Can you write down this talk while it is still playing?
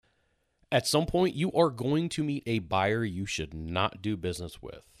At some point, you are going to meet a buyer you should not do business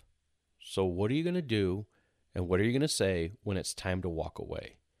with. So what are you going to do, and what are you going to say when it's time to walk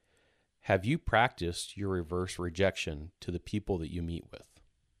away? Have you practiced your reverse rejection to the people that you meet with?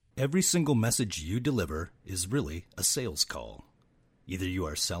 Every single message you deliver is really a sales call. Either you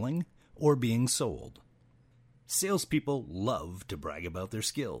are selling or being sold. Salespeople love to brag about their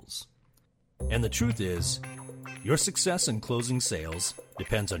skills. And the truth is, your success in closing sales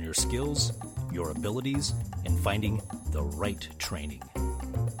depends on your skills, your abilities, and finding the right training.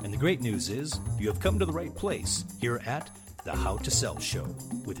 And the great news is, you have come to the right place here at the How to Sell Show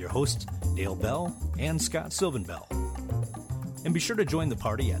with your hosts Dale Bell and Scott Sylvan Bell. And be sure to join the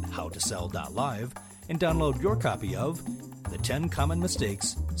party at howtosell.live and download your copy of The 10 Common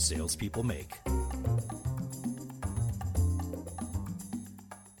Mistakes Salespeople Make.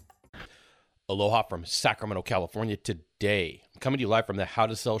 Aloha from Sacramento, California. Today, I'm coming to you live from the How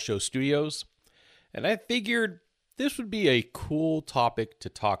to Sell Show studios, and I figured this would be a cool topic to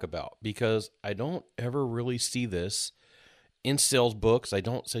talk about because I don't ever really see this in sales books. I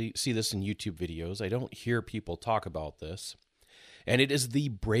don't see this in YouTube videos. I don't hear people talk about this, and it is the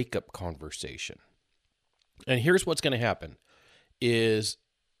breakup conversation. And here's what's going to happen is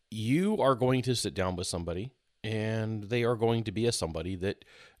you are going to sit down with somebody, and they are going to be somebody that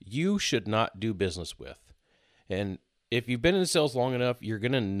you should not do business with. And if you've been in sales long enough, you're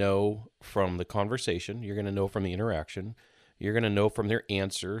going to know from the conversation, you're going to know from the interaction, you're going to know from their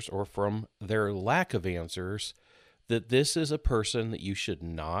answers or from their lack of answers that this is a person that you should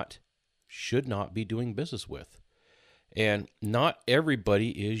not be doing business with. And not everybody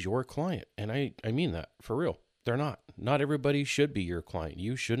is your client. And I mean that for real. They're not. Not everybody should be your client.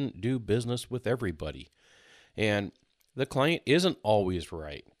 You shouldn't do business with everybody. And the client isn't always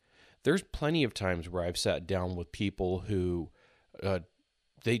right. There's plenty of times where I've sat down with people who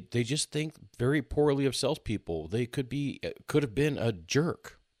they just think very poorly of salespeople. They could have been a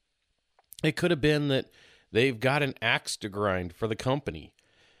jerk. It could have been that they've got an axe to grind for the company.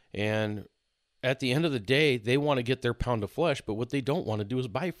 And at the end of the day, they want to get their pound of flesh, but what they don't want to do is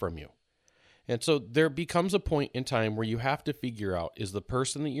buy from you. And so there becomes a point in time where you have to figure out, is the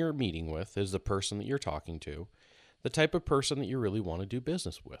person that you're meeting with, is the person that you're talking to, the type of person that you really want to do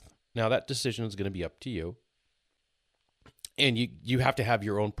business with. Now, that decision is going to be up to you. And you have to have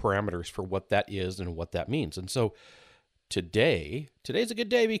your own parameters for what that is and what that means. And so today's a good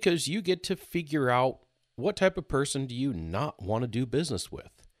day because you get to figure out what type of person do you not want to do business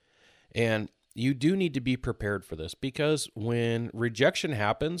with. And you do need to be prepared for this because when rejection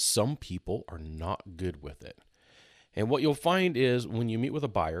happens, some people are not good with it. And what you'll find is when you meet with a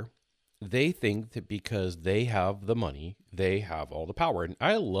buyer, they think that because they have the money, they have all the power. And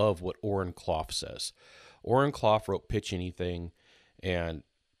I love what Oren Clough says. Oren Clough wrote Pitch Anything, and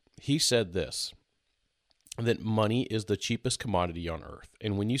he said this, that money is the cheapest commodity on earth.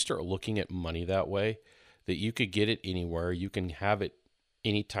 And when you start looking at money that way, that you could get it anywhere, you can have it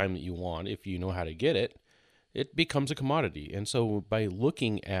anytime that you want, if you know how to get it, it becomes a commodity. And so by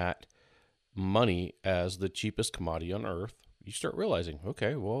looking at money as the cheapest commodity on earth, you start realizing,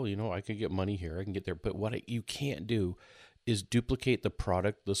 okay, well, I can get money here, I can get there. But what you can't do is duplicate the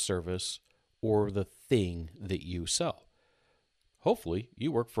product, the service, or the thing that you sell. Hopefully,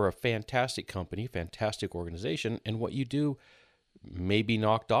 you work for a fantastic company, fantastic organization, and what you do may be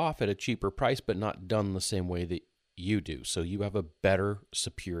knocked off at a cheaper price, but not done the same way that you do. So you have a better,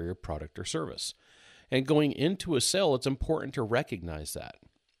 superior product or service. And going into a sale, it's important to recognize that.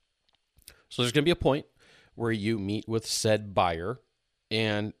 So there's going to be a point where you meet with said buyer,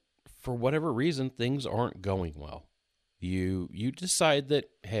 and for whatever reason, things aren't going well. You decide that,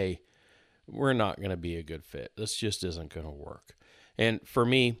 hey, we're not going to be a good fit. This just isn't going to work. And for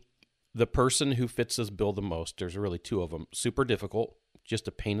me, the person who fits this bill the most, there's really two of them, super difficult, just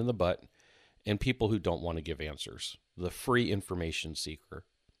a pain in the butt, and people who don't want to give answers, the free information seeker.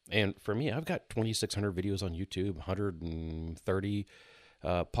 And for me, I've got 2,600 videos on YouTube, 130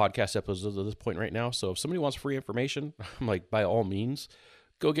 podcast episodes at this point right now. So if somebody wants free information, I'm like, by all means,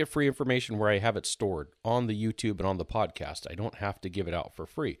 go get free information where I have it stored on the YouTube and on the podcast. I don't have to give it out for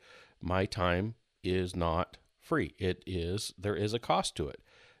free. My time is not free. There is a cost to it.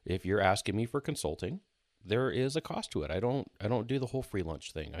 If you're asking me for consulting, there is a cost to it. I don't do the whole free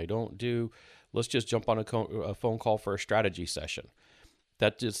lunch thing. I don't do, let's just jump on a phone call for a strategy session.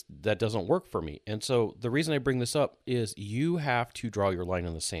 That doesn't work for me. And so the reason I bring this up is you have to draw your line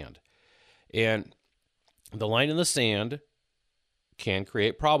in the sand. And the line in the sand can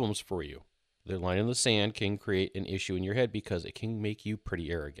create problems for you. The line in the sand can create an issue in your head because it can make you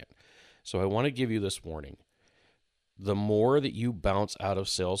pretty arrogant. So I want to give you this warning. the more that you bounce out of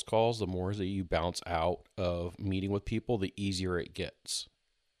sales calls, the more that you bounce out of meeting with people, the easier it gets.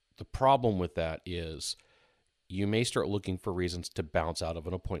 The problem with that is you may start looking for reasons to bounce out of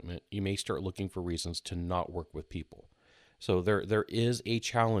an appointment. You may start looking for reasons to not work with people. So there is a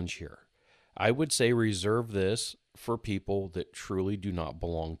challenge here. I would say reserve this for people that truly do not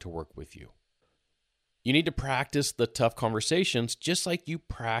belong to work with you. You need to practice the tough conversations just like you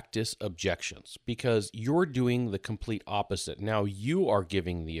practice objections, because you're doing the complete opposite. Now you are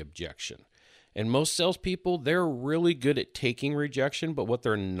giving the objection. And most salespeople, they're really good at taking rejection, but what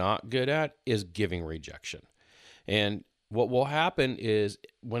they're not good at is giving rejection. And what will happen is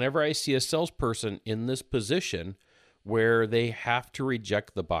whenever I see a salesperson in this position where they have to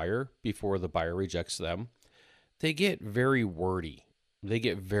reject the buyer before the buyer rejects them, they get very wordy. They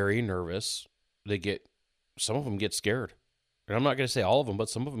get very nervous. Some of them get scared. And I'm not going to say all of them, but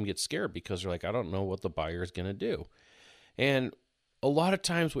some of them get scared because they're like, I don't know what the buyer is going to do. And a lot of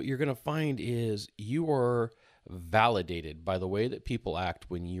times what you're going to find is you are validated by the way that people act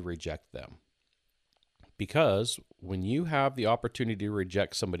when you reject them. Because when you have the opportunity to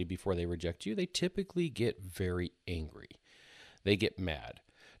reject somebody before they reject you, they typically get very angry. They get mad.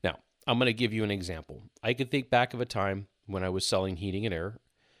 Now, I'm going to give you an example. I can think back of a time when I was selling heating and air,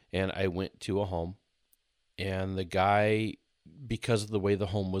 and I went to a home, and the guy, because of the way the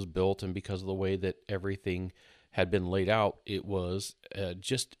home was built and because of the way that everything had been laid out, it was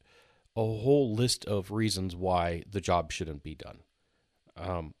just a whole list of reasons why the job shouldn't be done.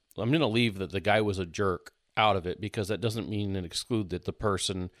 I'm going to leave that the guy was a jerk out of it, because that doesn't mean and exclude that the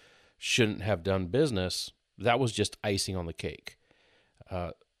person shouldn't have done business. That was just icing on the cake.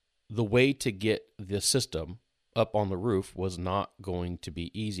 The way to get the system up on the roof was not going to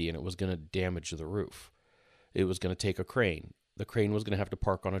be easy, and it was going to damage the roof. It was going to take a crane. The crane was going to have to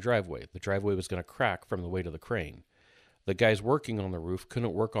park on a driveway. The driveway was going to crack from the weight of the crane. The guys working on the roof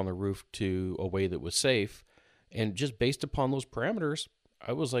couldn't work on the roof to a way that was safe. And just based upon those parameters,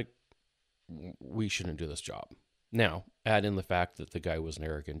 I was like, we shouldn't do this job. Now, add in the fact that the guy was an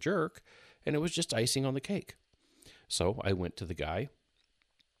arrogant jerk, and it was just icing on the cake. So I went to the guy,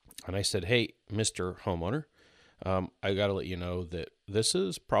 and I said, hey, Mr. Homeowner, I got to let you know that this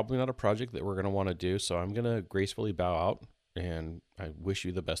is probably not a project that we're going to want to do, so I'm going to gracefully bow out, and I wish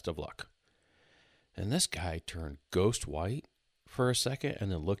you the best of luck. And this guy turned ghost white for a second,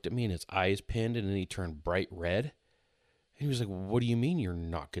 and then looked at me, and his eyes pinned, and then he turned bright red. And he was like, what do you mean you're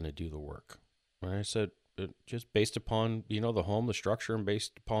not going to do the work? And I said, just based upon, the home, the structure, and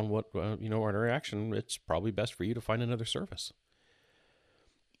based upon what, our interaction, it's probably best for you to find another service.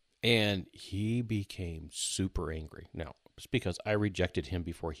 And he became super angry. Now, it's because I rejected him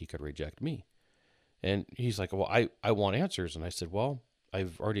before he could reject me. And he's like, well, I want answers. And I said, well,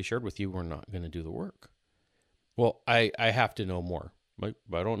 I've already shared with you we're not going to do the work. Well, I have to know more. I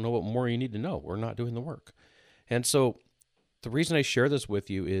don't know what more you need to know. We're not doing the work. And so the reason I share this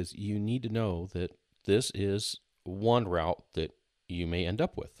with you is you need to know that this is one route that you may end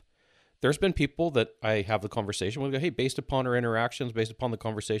up with. There's been people that I have the conversation with, go, hey, based upon our interactions, based upon the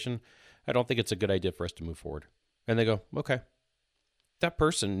conversation, I don't think it's a good idea for us to move forward. And they go, okay. That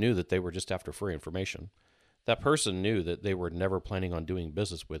person knew that they were just after free information. That person knew that they were never planning on doing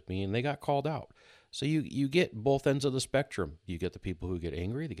business with me, and they got called out. So you get both ends of the spectrum. You get the people who get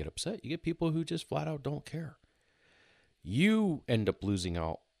angry, they get upset. You get people who just flat out don't care. You end up losing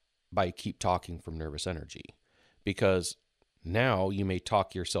out by keep talking from nervous energy, because now you may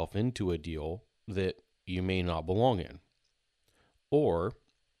talk yourself into a deal that you may not belong in. Or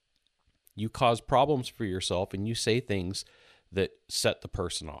you cause problems for yourself and you say things that set the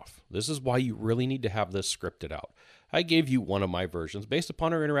person off. This is why you really need to have this scripted out. I gave you one of my versions. Based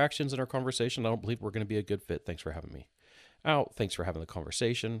upon our interactions and our conversation, I don't believe we're going to be a good fit. Thanks for having me out. Thanks for having the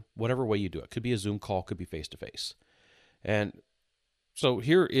conversation. Whatever way you do it. Could be a Zoom call, could be face-to-face. And so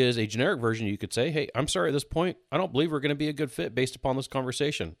here is a generic version. You could say, hey, I'm sorry at this point, I don't believe we're going to be a good fit based upon this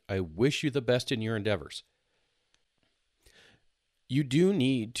conversation. I wish you the best in your endeavors. You do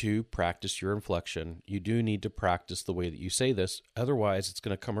need to practice your inflection. You do need to practice the way that you say this. Otherwise, it's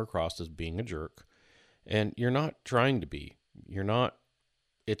going to come across as being a jerk. And you're not trying to be.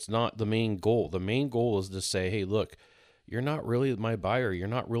 It's not the main goal. The main goal is to say, hey, look, you're not really my buyer. You're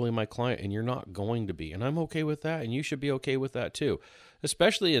not really my client, and you're not going to be. And I'm okay with that, and you should be okay with that too.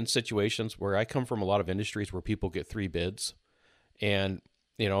 Especially in situations where I come from a lot of industries where people get 3 bids. And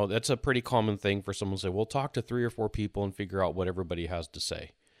that's a pretty common thing for someone to say, well, talk to 3 or 4 people and figure out what everybody has to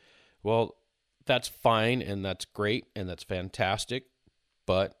say. Well, that's fine, and that's great, and that's fantastic.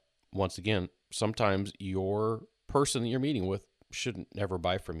 But once again, sometimes your person that you're meeting with shouldn't ever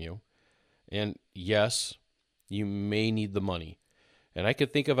buy from you. And yes, You may need the money. And I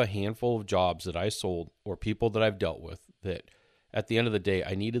could think of a handful of jobs that I sold or people that I've dealt with that at the end of the day,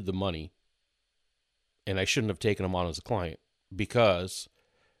 I needed the money and I shouldn't have taken them on as a client because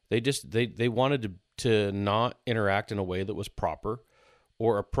they wanted to not interact in a way that was proper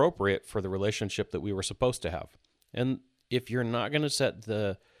or appropriate for the relationship that we were supposed to have. And if you're not going to set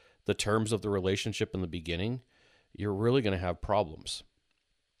the terms of the relationship in the beginning, you're really going to have problems.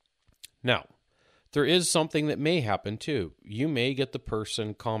 Now, there is something that may happen too. You may get the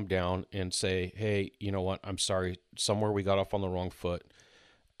person calm down and say, hey, you know what? I'm sorry. Somewhere we got off on the wrong foot.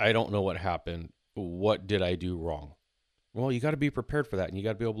 I don't know what happened. What did I do wrong? Well, you got to be prepared for that. And you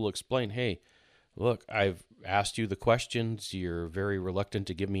got to be able to explain, hey, look, I've asked you the questions. You're very reluctant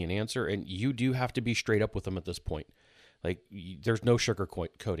to give me an answer. And you do have to be straight up with them at this point. Like, there's no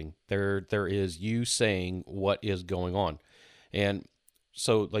sugarcoating. There is you saying what is going on. And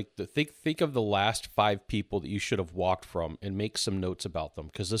so, like, think of the last 5 people that you should have walked from and make some notes about them,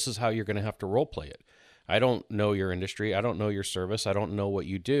 because this is how you're going to have to role play it. I don't know your industry. I don't know your service. I don't know what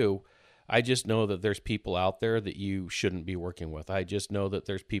you do. I just know that there's people out there that you shouldn't be working with. I just know that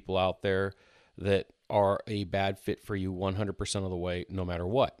there's people out there that are a bad fit for you 100% of the way, no matter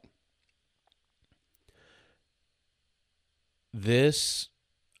what. This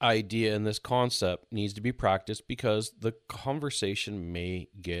idea and this concept needs to be practiced because the conversation may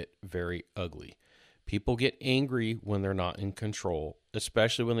get very ugly. People get angry when they're not in control,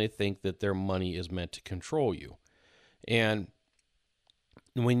 especially when they think that their money is meant to control you. And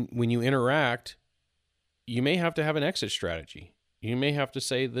when you interact, you may have to have an exit strategy. You may have to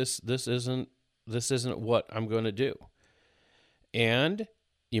say this isn't what I'm going to do. And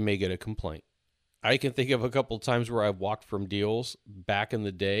you may get a complaint. I can think of a couple of times where I've walked from deals back in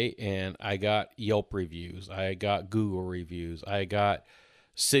the day and I got Yelp reviews. I got Google reviews. I got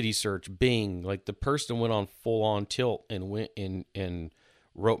City Search, Bing. Like, the person went on full on tilt and went in and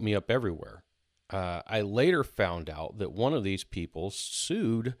wrote me up everywhere. I later found out that one of these people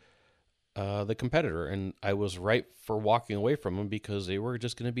sued the competitor, and I was right for walking away from them because they were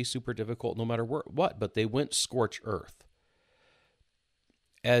just going to be super difficult no matter what, but they went scorched earth.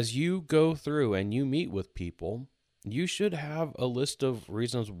 As you go through and you meet with people, you should have a list of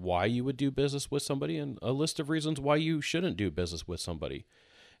reasons why you would do business with somebody and a list of reasons why you shouldn't do business with somebody.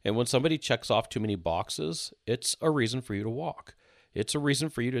 And when somebody checks off too many boxes, it's a reason for you to walk. It's a reason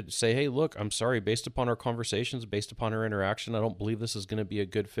for you to say, hey, look, I'm sorry, based upon our conversations, based upon our interaction, I don't believe this is going to be a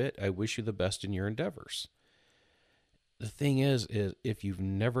good fit. I wish you the best in your endeavors. The thing is if you've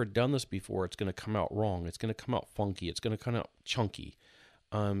never done this before, it's going to come out wrong. It's going to come out funky. It's going to come out chunky.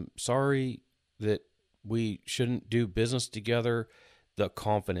 I'm sorry that we shouldn't do business together. The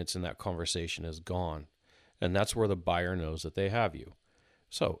confidence in that conversation is gone. And that's where the buyer knows that they have you.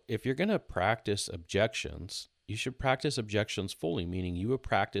 So if you're going to practice objections, you should practice objections fully, meaning you would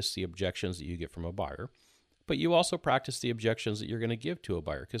practice the objections that you get from a buyer, but you also practice the objections that you're going to give to a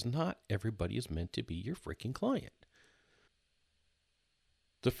buyer, because not everybody is meant to be your freaking client.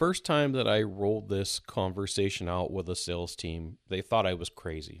 The first time that I rolled this conversation out with a sales team, they thought I was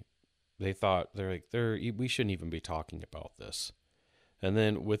crazy. They're like, we shouldn't even be talking about this. And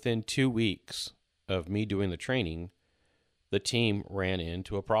then within 2 weeks of me doing the training, the team ran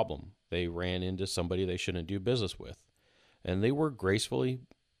into a problem. They ran into somebody they shouldn't do business with. And they were gracefully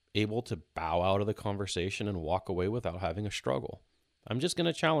able to bow out of the conversation and walk away without having a struggle. I'm just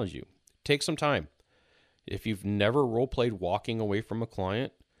going to challenge you. Take some time. If you've never role-played walking away from a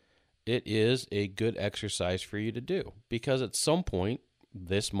client, it is a good exercise for you to do, because at some point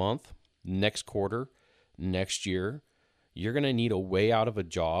this month, next quarter, next year, you're going to need a way out of a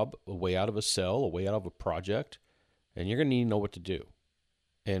job, a way out of a sell, a way out of a project, and you're going to need to know what to do.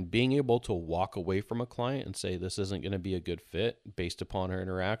 And being able to walk away from a client and say this isn't going to be a good fit based upon our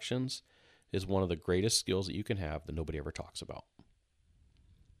interactions is one of the greatest skills that you can have that nobody ever talks about.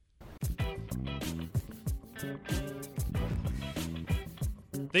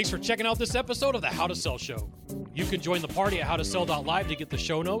 Thanks for checking out this episode of the How to Sell Show. You can join the party at howtosell.live to get the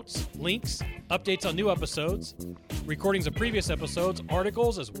show notes, links, updates on new episodes, recordings of previous episodes,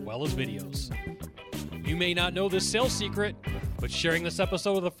 articles, as well as videos. You may not know this sales secret, but sharing this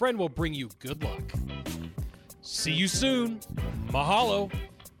episode with a friend will bring you good luck. See you soon. Mahalo.